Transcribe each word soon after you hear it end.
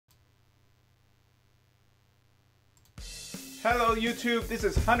Hello YouTube, this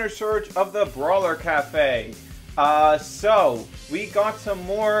is Hunter Surge of the Brawler Cafe. So we got some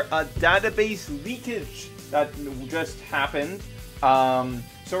more database leakage that just happened. So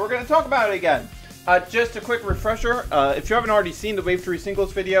we're going to talk about it again. Just a quick refresher, if you haven't already seen the Wave 3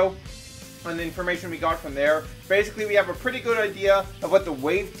 singles video and the information we got from there, basically we have a pretty good idea of what the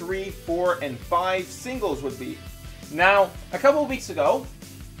Wave 3, 4, and 5 singles would be. Now, a couple of weeks ago,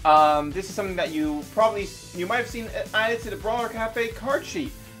 this is something that you might have seen added to the Brawler Cafe card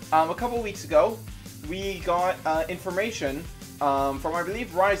sheet. A couple of weeks ago, we got information from, I believe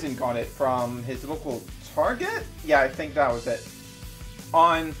Ryzen got it from his local Target? Yeah, I think that was it.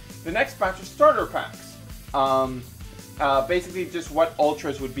 On the next batch of starter packs. Basically just what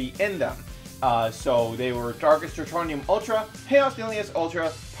ultras would be in them. So they were Darkest Tertronium Ultra, Chaos Nilius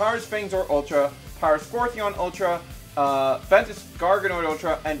Ultra, Powers Fangzor Ultra, Powers Scorpion Ultra, Ventus Garganoid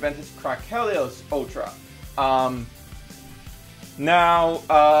Ultra, and Ventus Krakelios Ultra. Now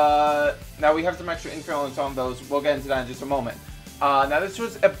we have some extra info on some of those. We'll get into that in just a moment. Now this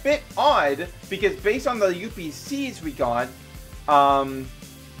was a bit odd because based on the UPCs we got,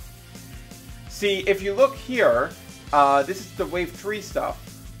 see if you look here, this is the Wave 3 stuff.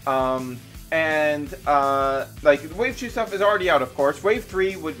 Like the Wave 2 stuff is already out, of course. Wave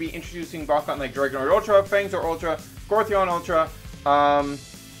 3 would be introducing Bakugan like Dragonoid Ultra, Fangzor Ultra, Scorpion Ultra,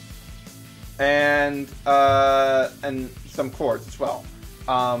 and some cords as well.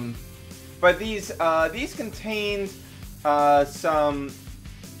 But these contained some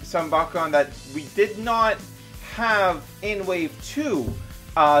Bakugan that we did not have in Wave 2.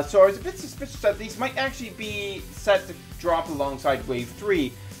 So I was a bit suspicious that these might actually be set to drop alongside Wave 3.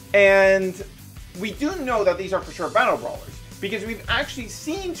 And we do know that these are for sure Battle Brawlers, because we've actually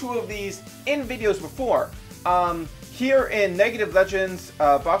seen two of these in videos before. Here in Negative Legends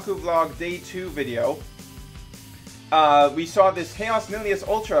Baku Vlog Day 2 video, we saw this Chaos Nilius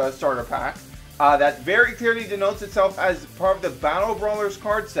Ultra starter pack that very clearly denotes itself as part of the Battle Brawlers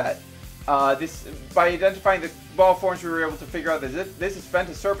card set. By identifying the ball forms, we were able to figure out that this is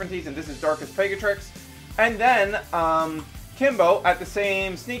Ventus Serpentes and this is Darkest Pegatrix. And then Kimbo, at the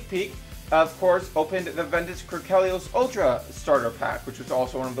same sneak peek, of course, opened the Ventus Krakelios Ultra starter pack, which was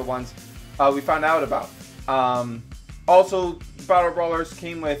also one of the ones we found out about. Also, Battle Brawlers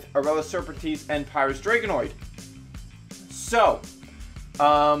came with Aurelis Serpentes and Pyrus Dragonoid.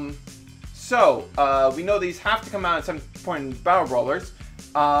 We know these have to come out at some point in Battle Brawlers,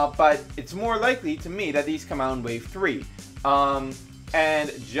 but it's more likely to me that these come out in Wave 3. And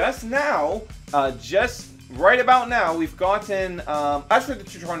just now, right about now, we've gotten, as for the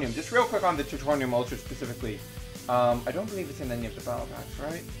Tertronium, just real quick on the Tertronium Ultra specifically, I don't believe it's in any of the battle packs,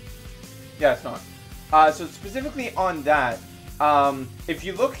 right? Yeah, it's not. So specifically on that, if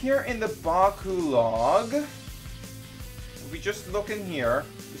you look here in the Baku log, if we just look in here,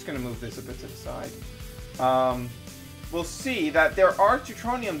 I'm just going to move this a bit to the side, we'll see that there are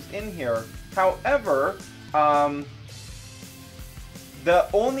Tertroniums in here. However, the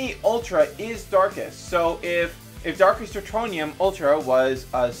only Ultra is Darkest. So if Darkest Tertronium Ultra was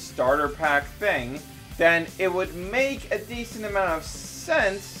a starter pack thing, then it would make a decent amount of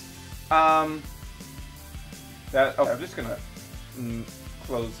sense. I'm just gonna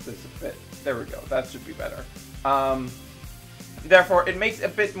close this a bit. There we go. That should be better. Therefore, it makes a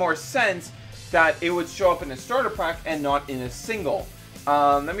bit more sense that it would show up in a starter pack and not in a single.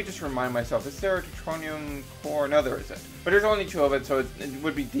 Let me just remind myself, is there a Tertronium core? No, there isn't. But there's only two of it, so it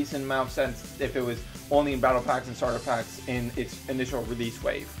would be decent amount of sense if it was only in battle packs and starter packs in its initial release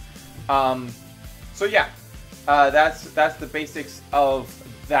wave. So yeah, that's the basics of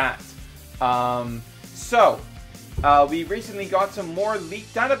that. We recently got some more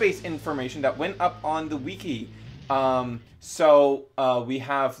leaked database information that went up on the wiki. We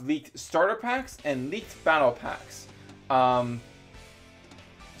have leaked starter packs and leaked battle packs. We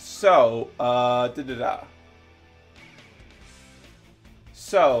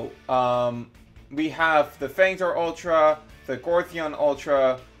have the Fangzor Ultra, the Gorthion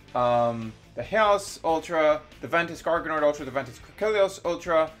Ultra, the Chaos Ultra, the Ventus Garganoid Ultra, the Ventus Krakelios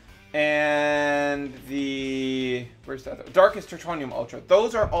Ultra, and the Darkest Tertronium Ultra.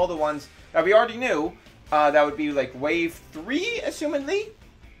 Those are all the ones that we already knew. That would be like Wave 3, assumedly.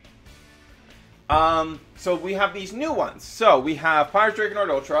 So we have these new ones. So we have Pyrus Dragonoid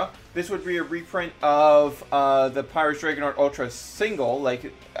Ultra. This would be a reprint of the Pyrus Dragonoid Ultra single,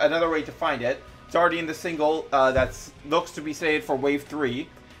 like another way to find it. It's already in the single that looks to be slated for Wave 3.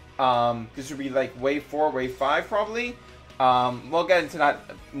 This would be like Wave 4, Wave 5 probably. We'll get into that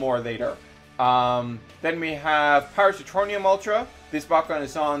more later. Then we have Pyrus Neutronium Ultra. This Bakugan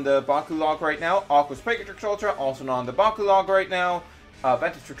is on the Baku log right now. Aquos Pegatrix Ultra, also not on the Baku log right now.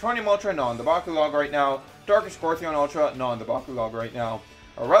 Ventus Neutronium Ultra, not on the Baku log right now. Darkest Scorpion Ultra, not on the Baku log right now.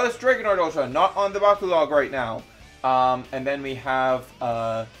 Aurelius Dragonoid Ultra, not on the Baku log right now. And then we have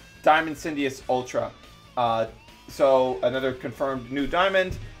Diamond Syndius Ultra. So another confirmed new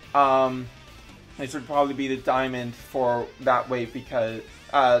diamond. This would probably be the diamond for that wave because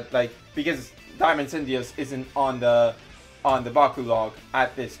because Diamond Syndius isn't on the Baku log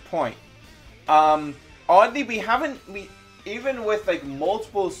at this point. Oddly, we even with like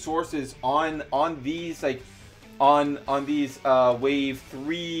multiple sources on these wave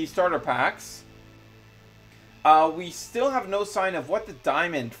 3 starter packs, we still have no sign of what the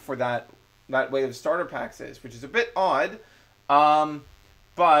diamond for that wave of starter packs is, which is a bit odd.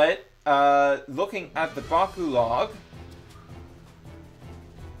 But looking at the Baku log,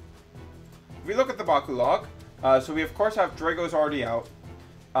 if we look at the Baku log, so we of course have Drago's already out.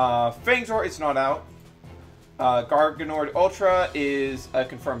 Fangzor is not out. Garganoid Ultra is a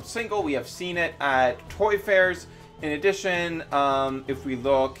confirmed single. We have seen it at toy fairs. In addition, if we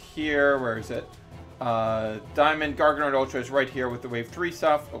look here, where is it? Diamond Garganoid Ultra is right here with the Wave 3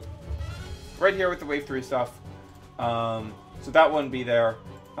 stuff. Oh, right here with the Wave 3 stuff. So that wouldn't be there.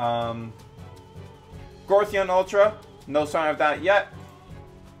 Gorthion Ultra, no sign of that yet.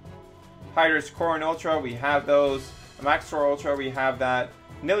 Hydrus Corin Ultra, we have those. Maxor Ultra, we have that.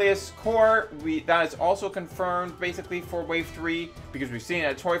 Nilius Core, that is also confirmed basically for Wave 3 because we've seen it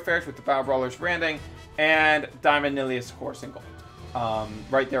at Toy Fairs with the Battle Brawlers branding. And Diamond Nilius Core single.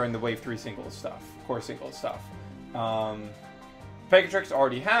 Right there in the Wave 3 single stuff. Core single stuff. Pegatrix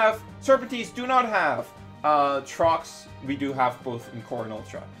already have. Serpentines do not have. Trox, we do have both in Core and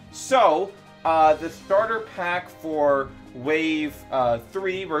Ultra. So, the starter pack for Wave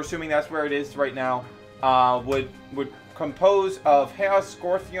 3, we're assuming that's where it is right now, would compose of Chaos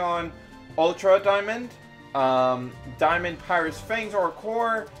Scorpion Ultra Diamond, Diamond Pyrus Fangzor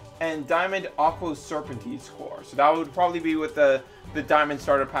Core, and Diamond Aquos Serpentines Core. So that would probably be what the Diamond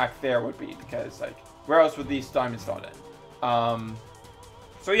starter pack there would be, because like where else would these diamonds slot in?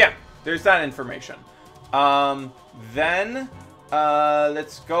 So yeah, there's that information. Then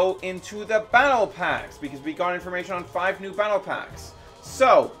let's go into the battle packs, because we got information on 5 new battle packs.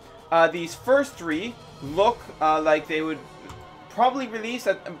 So these first 3 look like they would probably release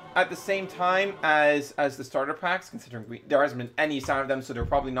at the same time as the starter packs, considering there hasn't been any sign of them, so they're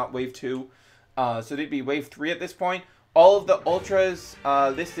probably not Wave 2. So they'd be Wave 3 at this point. All of the Ultras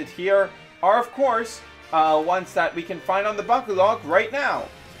listed here are, of course, ones that we can find on the Baku log right now.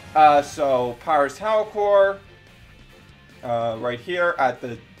 So Pyrus Halcor, right here at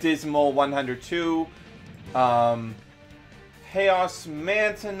the dismal 102. Chaos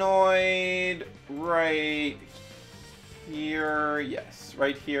Mantanoid, right here. Yes,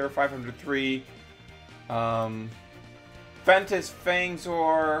 right here, 503. Ventus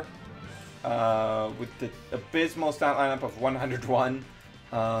Fangzor, with the abysmal stat lineup of 101.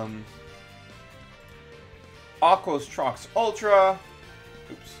 Aquos Trox Ultra.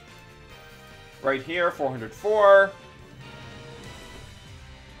 Oops. Right here, 404.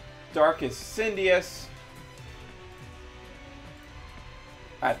 Darkest Syndius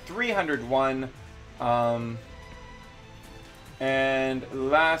at 301. And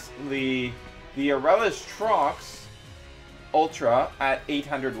lastly, the Aurelius Trox Ultra at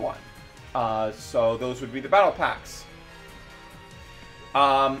 801. So those would be the battle packs.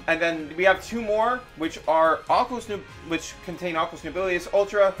 And then we have 2 more, which are which contain Aquos Nobilius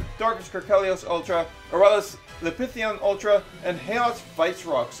Ultra, Darkest Kerkelios Ultra, Aurelius Lepithion Ultra, and Chaos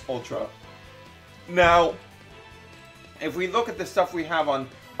Vicerox Ultra. Now, if we look at the stuff we have on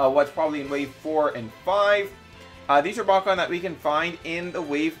what's probably in Wave 4 and 5, these are Bakugan that we can find in the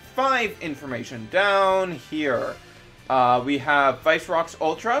Wave 5 information down here. We have Vicerox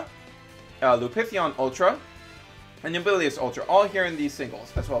Ultra, Lupithion Ultra, and Nobilius Ultra, all here in these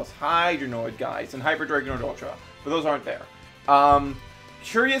singles, as well as Hydronoid guys and Hyper Dragonoid Ultra, but those aren't there.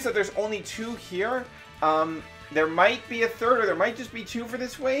 Curious that there's only 2 here. There might be a 3rd, or there might just be 2 for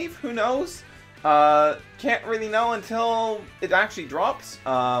this wave. Who knows? Can't really know until it actually drops.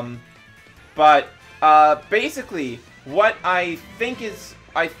 But basically, what I think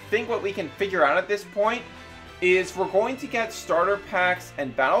what we can figure out at this point is we're going to get starter packs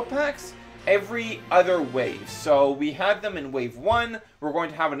and battle packs every other wave. So we had them in Wave 1. We're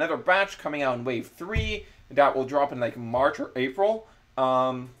going to have another batch coming out in Wave 3. That will drop in like March or April.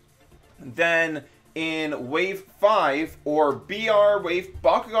 Then in Wave 5, or BR Wave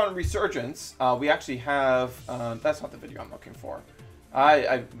Bakugan Resurgence, we actually have... that's not the video I'm looking for.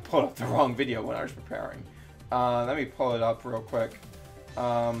 I pulled up the wrong video when I was preparing. Let me pull it up real quick.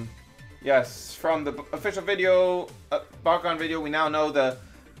 Yes, from the official video, Bakugan video, we now know the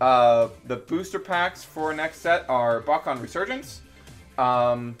booster packs for next set are Bakugan Resurgence.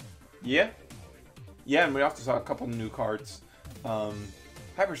 Yeah, and we also saw a couple new cards.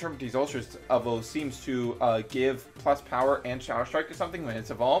 Hyper Serpentine's Ultra's Evo seems to give plus power and Shadow Strike to something when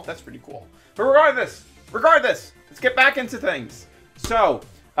it's evolved. That's pretty cool. But regardless, let's get back into things. So,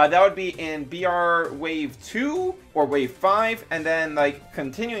 that would be in BR Wave 2 or Wave 5, and then, like,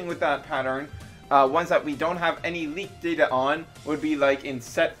 continuing with that pattern, ones that we don't have any leaked data on would be, like, in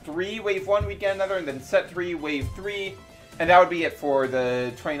Set 3, Wave 1, we'd get another, and then Set 3, Wave 3, and that would be it for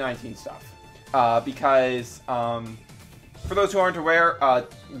the 2019 stuff. Because, for those who aren't aware,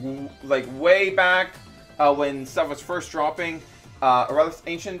 like, way back when stuff was first dropping, Aurelius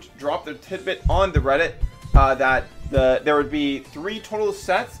Ancient dropped a tidbit on the Reddit that there would be 3 total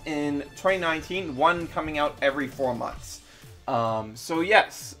sets in 2019, 1 coming out every 4 months. So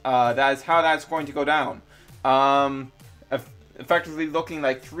yes, that is how that's going to go down. Effectively looking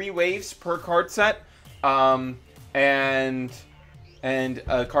like 3 waves per card set, and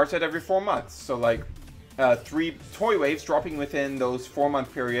a card set every 4 months. So like 3 toy waves dropping within those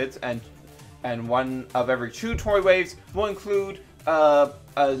 4-month periods, and 1 of every 2 toy waves will include a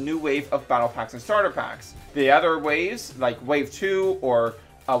new wave of battle packs and starter packs. The other waves, like Wave 2 or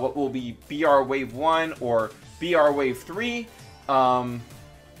what will be BR Wave 1 or BR Wave 3,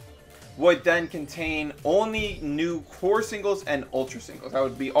 would then contain only new core singles and ultra singles. That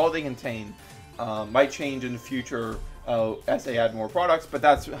would be all they contain. Might change in the future as they add more products, but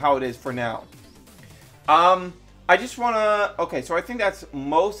that's how it is for now. I just want to... Okay, so I think that's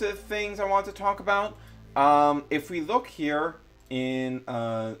most of the things I want to talk about. If we look here in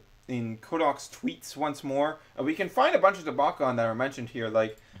Kodok's tweets once more, we can find a bunch of the Bakugan that are mentioned here,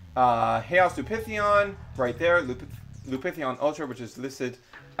 like Chaos Lupithion, right there, Lupithion Ultra, which is listed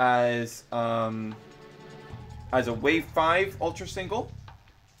as a Wave 5 Ultra single.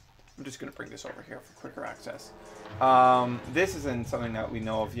 I'm just going to bring this over here for quicker access. This isn't something that we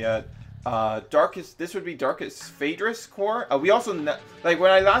know of yet. This would be Darkest Phaedrus core. We also, like, when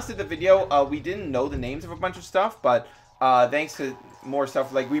I last did the video, we didn't know the names of a bunch of stuff, but thanks to more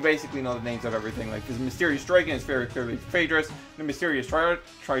stuff, like, we basically know the names of everything. Like, the Mysterious Dragon is very clearly Phaedrus. The Mysterious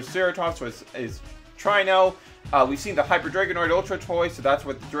Triceratops is Trino. We've seen the Hyper Dragonoid Ultra toy, so that's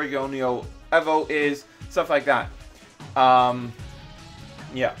what the Dragonio Evo is. Stuff like that. Yeah.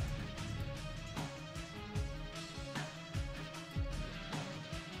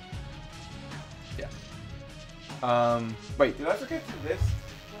 Wait, did I forget to list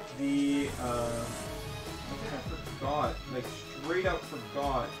the, I think I forgot, like, straight up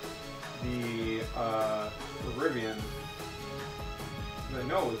forgot the, Rivian. I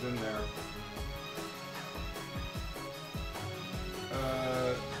know it was in there.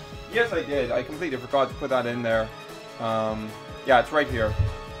 Yes, I did. I completely forgot to put that in there. Yeah, it's right here.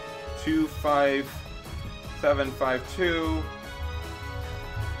 25752.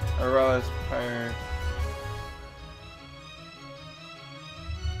 Aurelius Pyre.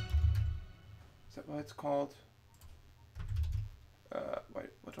 Is that what it's called? Wait,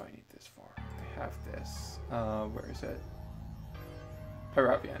 what do I need this for? I have this. Where is it?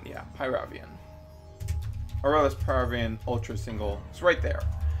 Pyravian, yeah, Pyravian. Aurelius Pyravian Ultra Single. It's right there.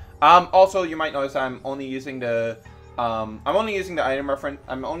 Also, you might notice I'm only using the item reference.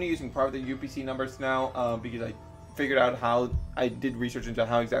 I'm only using part of the UPC numbers now because I figured out how I did research into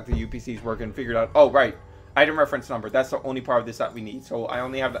how exactly UPCs work and figured out. Oh, right, item reference number. That's the only part of this that we need. So I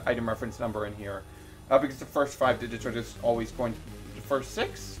only have the item reference number in here because the first 5 digits are just always going. The first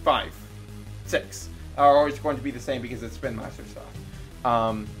 6 are always going to be the same because it's Spin Master stuff.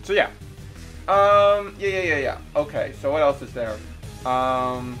 So yeah. Yeah. Okay, so what else is there?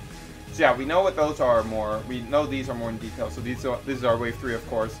 So yeah, we know what those are more. We know these are more in detail. So this is our Wave 3, of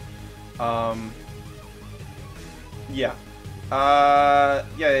course. Yeah.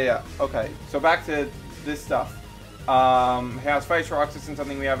 Yeah. Okay, so back to this stuff. Chaos Face Rocks isn't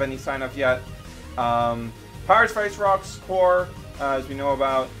something we have any sign of yet. Pirates Face Rocks core, as we know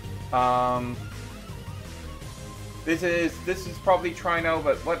about. This is probably Trino,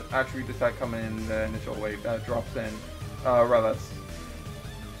 but what attribute does that come in the initial wave that drops in? Relics.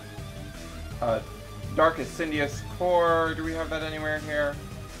 Darkest Syndius core. Do we have that anywhere here?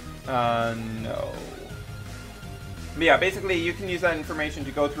 No. But yeah, basically you can use that information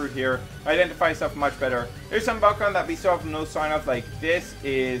to go through here, identify stuff much better. There's some Bakugan that we still have no sign of, like this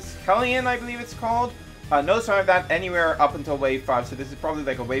is Kellyan, I believe it's called. No sign of that anywhere up until Wave 5, so this is probably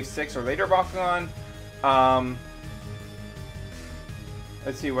like a Wave 6 or later Bakugan.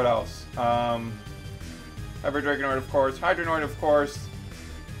 Let's see what else. Hyper Dragonoid, of course. Hydronoid, of course.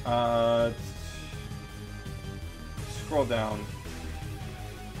 Scroll down.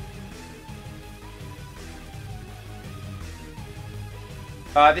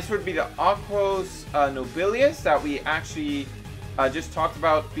 This would be the Aquos Nobilius that we actually just talked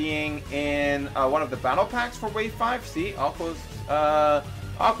about being in one of the battle packs for Wave 5. See, Aquos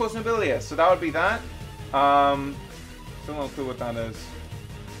Nobilius. So that would be that. Still no clue what that is.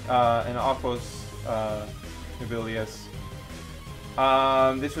 An Aquos Nobilius.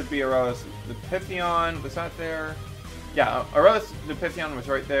 This would be Aurelius Lupithion. Was that there? Yeah, Aurelius Lupithion was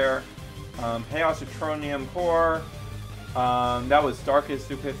right there. Chaos Etronium Core. That was Darkest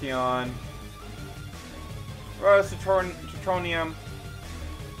Lupithion. Aurelius Etronium.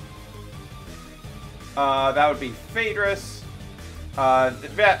 That would be Phaedrus.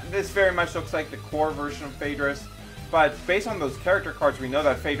 This very much looks like the core version of Phaedrus. But based on those character cards, we know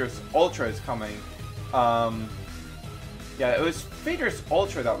that Phaedrus Ultra is coming. Yeah, it was Phaedrus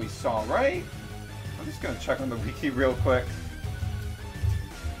Ultra that we saw, right? I'm just going to check on the wiki real quick.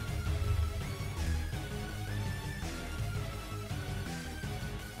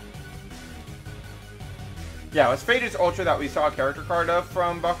 Yeah, it was Phaedrus Ultra that we saw a character card of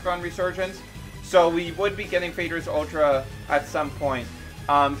from Bakugan Resurgence. So we would be getting Phaedrus Ultra at some point.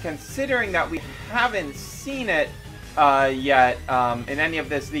 Considering that we haven't seen it yet in any of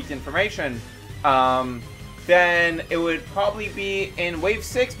this leaked information, then it would probably be in Wave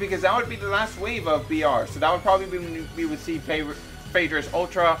 6, because that would be the last wave of BR. So that would probably be when we would see Phaedrus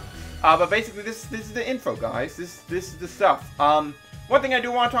Ultra. But basically, this is the info, guys. This is the stuff. One thing I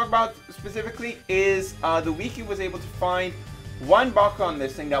do want to talk about specifically is the wiki was able to find one Bakugan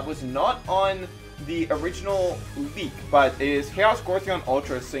listing that was not on the original leak, but is Chaos Gorthion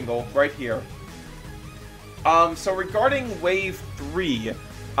Ultra single right here. So regarding Wave 3,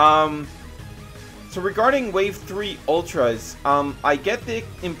 Ultras, I get the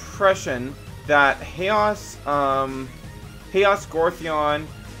impression that Chaos Gorthion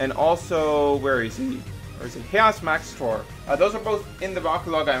and also, where is he? Chaos Max Tor. Those are both in the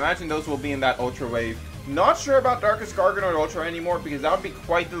Bakulog. I imagine those will be in that Ultra Wave. Not sure about Darkest Garganoid Ultra anymore, because that would be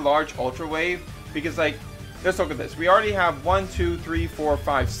quite the large Ultra Wave. Because, like, let's look at this. We already have 1, 2, 3, 4,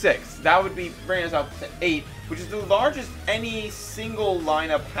 5, 6. That would be bringing us up to 8, which is the largest any single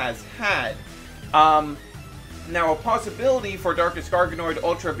lineup has had. Now, a possibility for Darkest Garganoid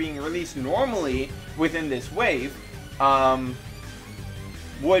Ultra being released normally within this wave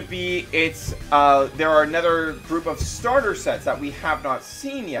would be there are another group of starter sets that we have not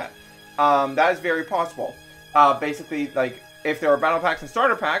seen yet. That is very possible. Basically, like, if there are battle packs and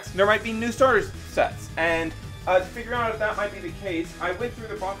starter packs, there might be new starter sets. And to figure out if that might be the case, I went through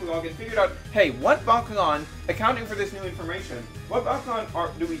the Bakulog and figured out, hey, what Bakugan, accounting for this new information, what Bakugan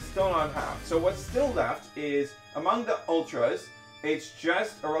do we still not have? So what's still left is, among the Ultras, it's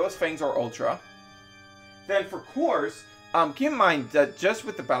just Aurelius Fangzor Ultra. Then for cores, keep in mind that just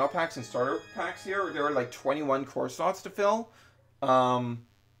with the battle packs and starter packs here, there are like 21 core slots to fill.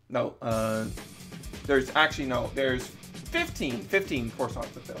 There's 15 core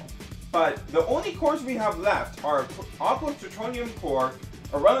slots to fill. But the only cores we have left are Aquos Tritonium Core,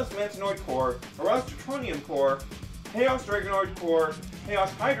 Aurelius Mantanoid Core, Aurelius Tritonium Core, Chaos Dragonoid Core,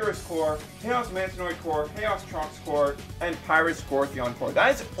 Chaos Hydrus Core, Chaos Mantanoid Core, Chaos Trox Core, and Pyrus Gorthion Core.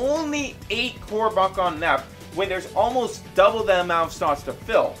 That is only 8 core Bakugan left, when there's almost double the amount of slots to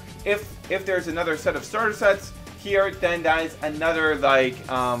fill. If there's another set of starter sets here, then that is another, like,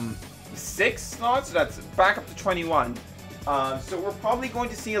 6 slots, so that's back up to 21. So we're probably going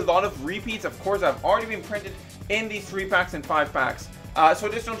to see a lot of repeats of cores that have already been printed in these 3 packs and 5 packs. So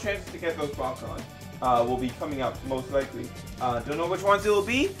additional chances to get those Bakugan will be coming up, most likely. Don't know which ones it will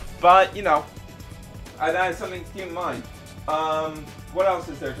be, but, you know, that is something to keep in mind. What else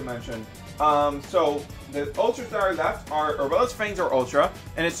is there to mention? So the Ultras that are left are Aurelius Fangzor Ultra,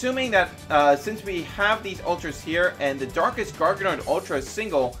 and assuming that since we have these Ultras here, and the Darkest Garganoid Ultra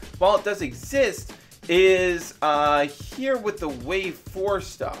single, while it does exist, is here with the Wave 4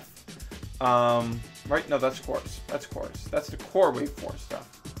 stuff. Right? No, that's cores. That's cores. That's the core Wave 4 stuff.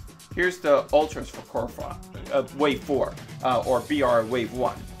 Here's the Ultras for core Wave 4, or BR Wave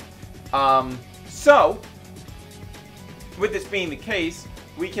 1. So, with this being the case,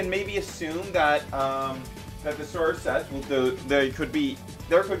 we can maybe assume that that the starter sets there could be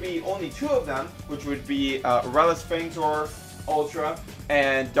only 2 of them, which would be Aurelius Fangzor Ultra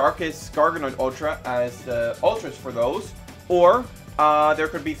and Darkest Garganoid Ultra as the Ultras for those, or there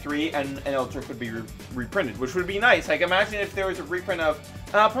could be 3 and an Ultra could be reprinted, which would be nice. Like, imagine if there was a reprint of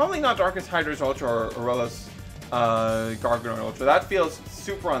probably not Darkest Hydrus Ultra or Aurelius Garganoid Ultra. That feels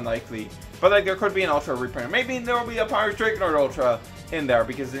super unlikely. But like there could be an Ultra reprint. Maybe there will be a Pyrus Dragonoid Ultra in there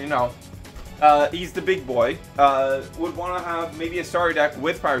because, you know, he's the big boy. Would want to have maybe a starter deck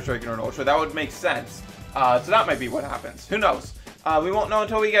with Pyrus Dragonoid Ultra. That would make sense. So that might be what happens. Who knows? We won't know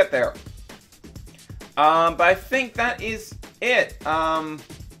until we get there. But I think that is it.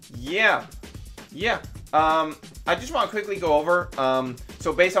 Yeah. I just want to quickly go over,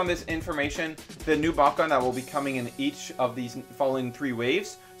 so based on this information, the new Bakugan that will be coming in each of these following 3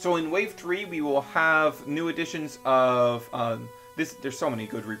 waves. So in wave 3, we will have new additions of, there's so many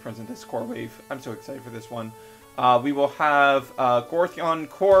good reprints in this core wave. I'm so excited for this one. We will have Gortheon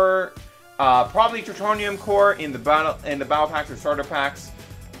Core, probably Tritonium Core in the battle packs or starter packs.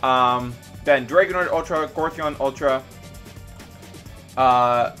 Then Dragonoid Ultra, Gortheon Ultra,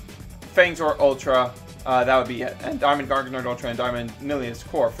 Fangzor Ultra, that would be it. And Diamond Garganoid Ultra and Diamond Nilius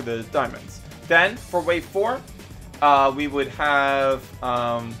Core for the diamonds. Then, for wave 4, we would have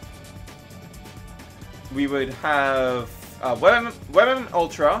Webem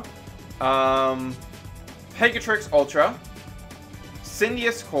Ultra, Pegatrix Ultra,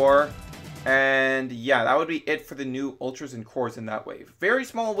 Syndius Core, and yeah, that would be it for the new Ultras and Cores in that wave. Very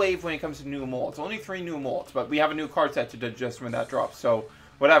small wave when it comes to new molds. Only 3 new molds, but we have a new card set to digest when that drops, so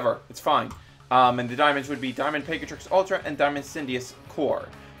whatever, it's fine. And the diamonds would be Diamond Pegatrix Ultra and Diamond Syndius Core.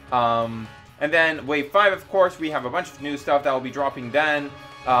 And then wave 5, of course, we have a bunch of new stuff that will be dropping then.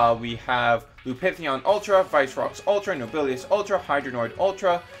 We have Lupithion Ultra, Vicerox Ultra, Nobilius Ultra, Hydronoid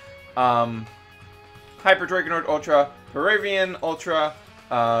Ultra, Hyper Dragonoid Ultra, Baravian Ultra,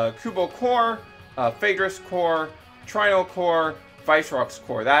 Kubo Core, Phaedrus Core, Trino Core, Vicerox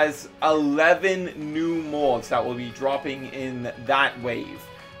Core. That is 11 new molds that will be dropping in that wave.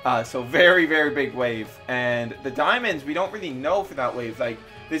 So very, very big wave. And the diamonds, we don't really know for that wave. Like,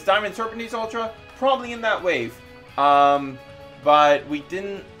 this Diamond Serpentine Ultra, probably in that wave. But we've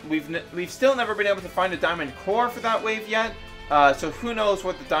still never been able to find a Diamond Core for that wave yet. So who knows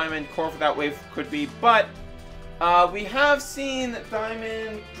what the Diamond Core for that wave could be. But we have seen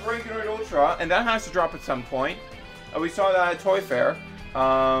Diamond Dragonoid Ultra, and that has to drop at some point. We saw that at Toy Fair.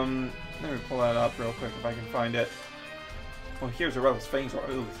 Let me pull that up real quick if I can find it. Oh, here's a Rebel's Fangzor.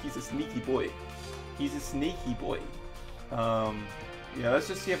 Oh, he's a sneaky boy. He's a sneaky boy. Yeah, let's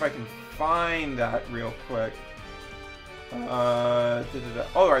just see if I can find that real quick. Oh,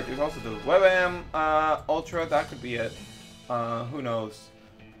 right, there's also the Webam Ultra. That could be it. Who knows?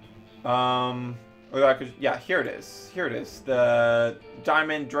 Or that could, yeah, here it is. Here it is. The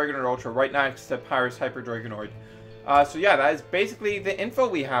Diamond Dragonoid Ultra right next to Pyrus Hyper Dragonoid. So yeah, that is basically the info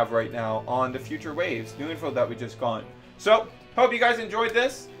we have right now on the future waves. New info that we just got. So, hope you guys enjoyed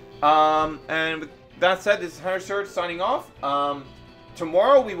this. And with that said, this is Hunter Surge signing off.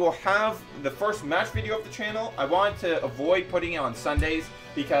 Tomorrow we will have the first match video of the channel. I wanted to avoid putting it on Sundays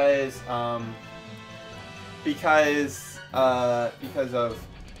because of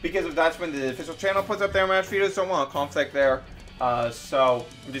that's when the official channel puts up their match videos. So I want a conflict there. So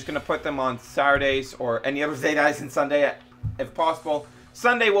I'm just gonna put them on Saturdays or any other day that isn't Sunday, if possible.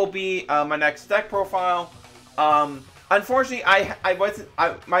 Sunday will be my next deck profile. Unfortunately,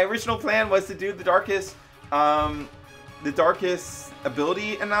 my original plan was to do the darkest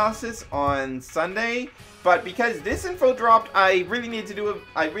ability analysis on Sunday, but because this info dropped, I really wanted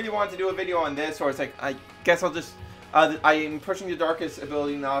to do a video on this, or it's like, I guess I'll just, I am pushing the darkest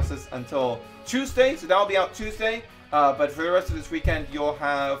ability analysis until Tuesday, so that'll be out Tuesday, but for the rest of this weekend, you'll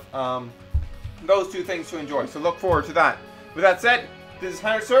have, those 2 things to enjoy, so look forward to that. With that said, this is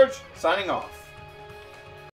Hunter Surge, signing off.